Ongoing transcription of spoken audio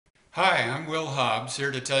Hi, I'm Will Hobbs,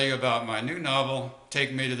 here to tell you about my new novel,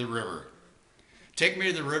 Take Me to the River. Take Me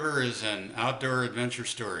to the River is an outdoor adventure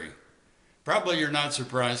story. Probably you're not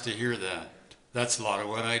surprised to hear that. That's a lot of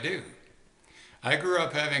what I do. I grew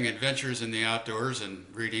up having adventures in the outdoors and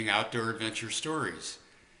reading outdoor adventure stories.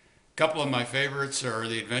 A couple of my favorites are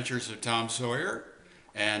The Adventures of Tom Sawyer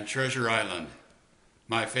and Treasure Island.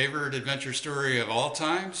 My favorite adventure story of all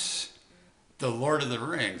times? The Lord of the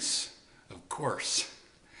Rings, of course.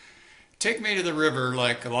 Take Me to the River,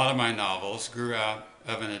 like a lot of my novels, grew out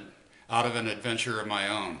of an adventure of my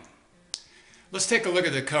own. Let's take a look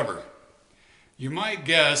at the cover. You might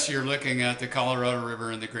guess you're looking at the Colorado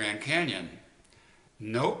River and the Grand Canyon.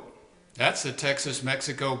 Nope, that's the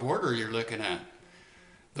Texas-Mexico border you're looking at.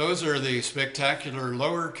 Those are the spectacular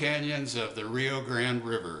lower canyons of the Rio Grande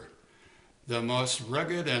River, the most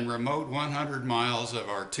rugged and remote 100 miles of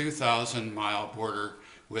our 2,000-mile border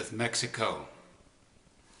with Mexico.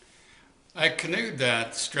 I canoed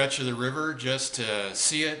that stretch of the river just to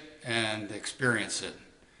see it and experience it.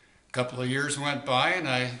 A couple of years went by and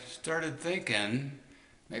I started thinking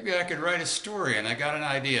maybe I could write a story, and I got an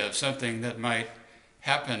idea of something that might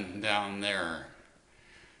happen down there.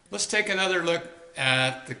 Let's take another look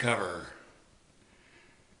at the cover.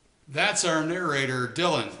 That's our narrator,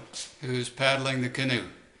 Dylan, who's paddling the canoe.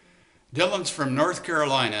 Dylan's from North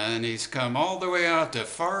Carolina, and he's come all the way out to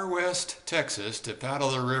far west Texas to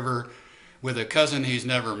paddle the river with a cousin he's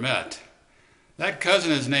never met. That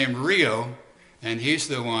cousin is named Rio, and he's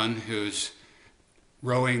the one who's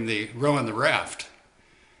rowing the raft.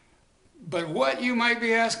 But what you might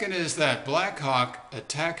be asking is that Black Hawk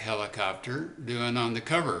attack helicopter doing on the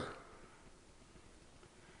cover?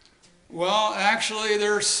 Well, actually,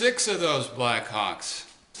 there are 6 of those Black Hawks.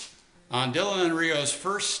 On Dylan and Rio's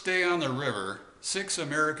first stay on the river, 6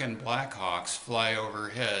 American Black Hawks fly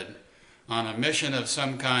overhead on a mission of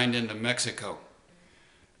some kind into Mexico.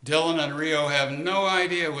 Dylan and Rio have no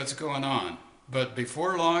idea what's going on, but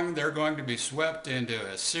before long they're going to be swept into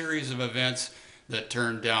a series of events that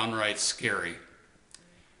turn downright scary.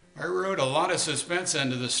 I wrote a lot of suspense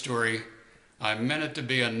into the story. I meant it to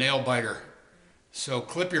be a nail biter, so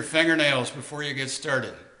clip your fingernails before you get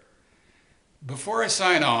started. Before I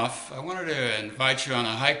sign off, I wanted to invite you on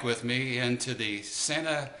a hike with me into the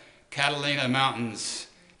Santa Catalina Mountains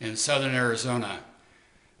in southern Arizona.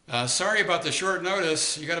 Sorry about the short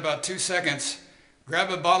notice. You got about 2 seconds. Grab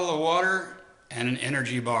a bottle of water and an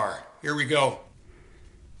energy bar. Here we go.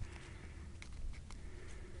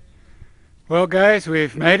 Well, guys,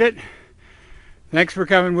 we've made it. Thanks for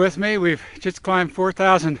coming with me. We've just climbed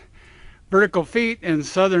 4,000 vertical feet in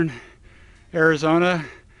southern Arizona,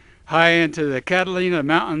 high into the Catalina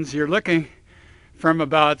Mountains. You're looking from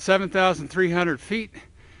about 7,300 feet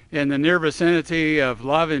in the near vicinity of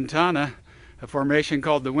La Ventana, a formation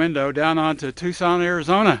called the Window, down onto Tucson,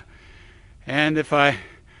 Arizona. And if I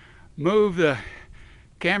move the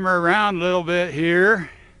camera around a little bit here,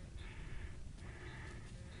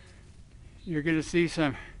 you're going to see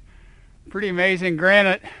some pretty amazing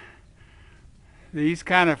granite. These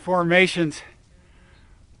kind of formations,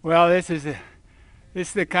 well, this is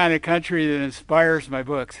the kind of country that inspires my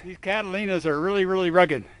books. These Catalinas are really, really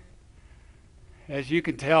rugged, as you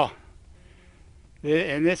can tell.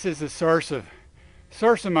 And this is the source of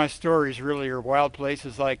my stories, really, are wild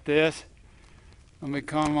places like this. Let me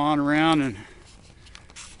come on around, and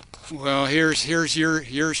well, here's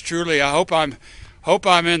yours truly. I hope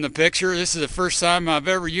I'm in the picture. This is the first time I've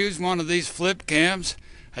ever used one of these flip cams.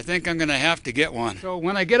 I think I'm gonna have to get one. So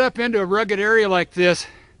when I get up into a rugged area like this,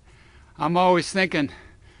 I'm always thinking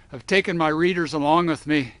of taking my readers along with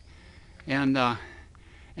me, and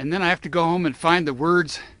then I have to go home and find the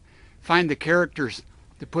words, find the characters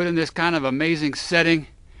to put in this kind of amazing setting,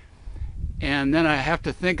 and then I have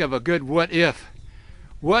to think of a good what if.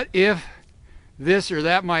 What if this or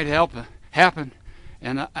that might happen,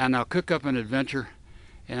 and I'll cook up an adventure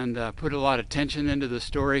and put a lot of tension into the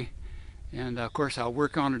story, and of course I'll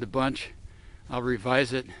work on it a bunch. I'll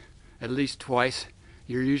revise it at least twice.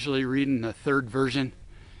 You're usually reading the 3rd version,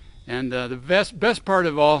 and the best part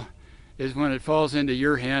of all is when it falls into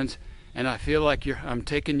your hands and I feel like I'm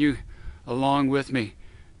taking you along with me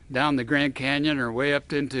down the Grand Canyon, or way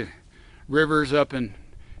up into rivers up in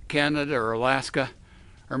Canada or Alaska,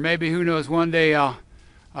 or maybe, who knows, one day I'll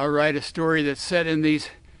write a story that's set in these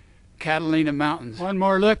Catalina Mountains. One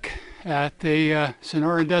more look at the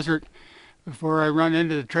Sonoran Desert before I run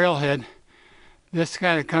into the trailhead. This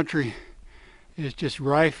kind of country is just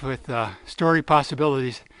rife with story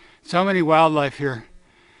possibilities. So many wildlife here.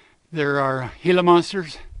 There are Gila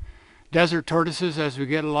monsters, desert tortoises as we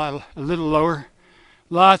get a little lower,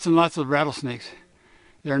 lots and lots of rattlesnakes.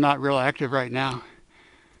 They're not real active right now.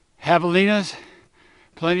 Javelinas,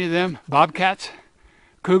 plenty of them. Bobcats,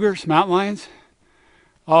 cougars, mountain lions,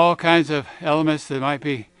 all kinds of elements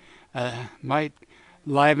that might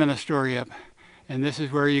liven a story up. And this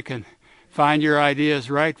is where you can find your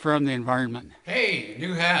ideas right from the environment. Hey,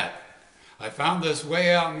 new hat. I found this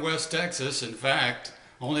way out in West Texas. In fact,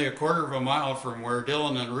 only a quarter of a mile from where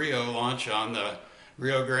Dylan and Rio launch on the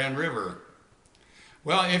Rio Grande River.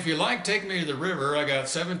 Well, if you like Take Me to the River, I got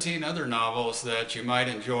 17 other novels that you might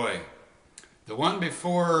enjoy. The one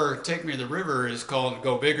before Take Me to the River is called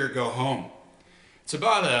Go Big or Go Home. It's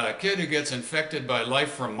about a kid who gets infected by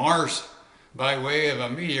life from Mars by way of a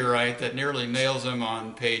meteorite that nearly nails him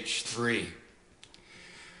on page 3.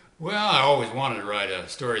 Well, I always wanted to write a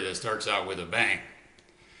story that starts out with a bang.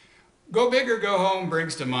 Go Big or Go Home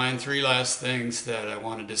brings to mind 3 last things that I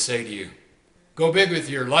wanted to say to you. Go big with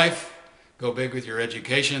your life, go big with your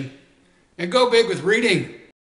education, and go big with reading.